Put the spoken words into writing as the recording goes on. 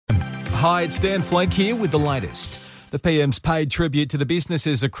Hi, it's Dan Flake here with the latest. The PM's paid tribute to the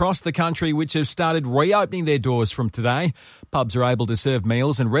businesses across the country which have started reopening their doors from today. Pubs are able to serve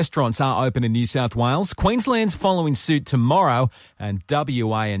meals and restaurants are open in New South Wales. Queensland's following suit tomorrow and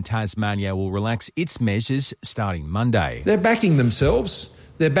WA and Tasmania will relax its measures starting Monday. They're backing themselves,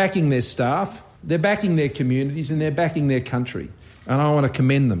 they're backing their staff, they're backing their communities and they're backing their country. And I want to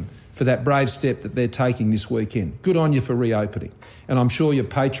commend them for that brave step that they're taking this weekend. Good on you for reopening. And I'm sure your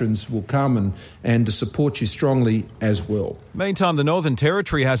patrons will come and to support you strongly as well. Meantime, the Northern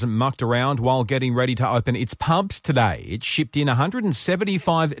Territory hasn't mucked around while getting ready to open its pubs today. It shipped in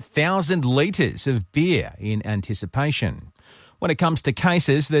 175,000 litres of beer in anticipation. When it comes to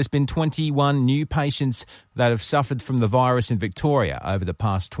cases, there's been 21 new patients that have suffered from the virus in Victoria over the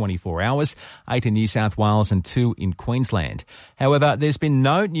past 24 hours, 8 in New South Wales and 2 in Queensland. However, there's been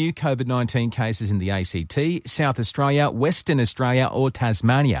no new COVID-19 cases in the ACT, South Australia, Western Australia or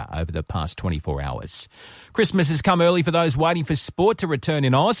Tasmania over the past 24 hours. Christmas has come early for those waiting for sport to return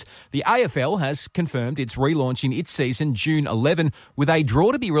in Oz. The AFL has confirmed it's relaunching its season June 11 with a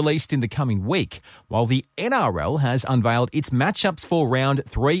draw to be released in the coming week, while the NRL has unveiled its matchups for round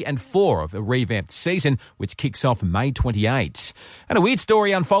 3 and 4 of a revamped season, which kicks off May 28. And a weird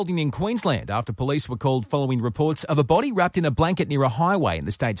story unfolding in Queensland after police were called following reports of a body wrapped in a blanket near a highway in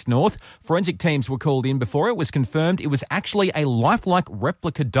the state's north. Forensic teams were called in before it was confirmed it was actually a lifelike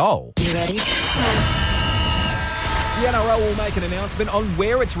replica doll. You ready? The NRL will make an announcement on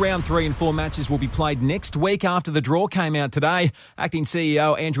where its round 3 and 4 matches will be played next week after the draw came out today. Acting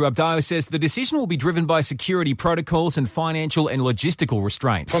CEO Andrew Abdayo says the decision will be driven by security protocols and financial and logistical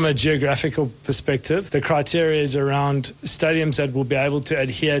restraints. From a geographical perspective, the criteria is around stadiums that will be able to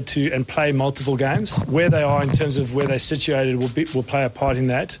adhere to and play multiple games. Where they are in terms of where they're situated will play a part in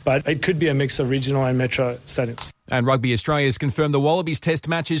that, but it could be a mix of regional and metro stadiums. And Rugby Australia has confirmed the Wallabies test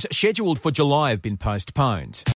matches scheduled for July have been postponed.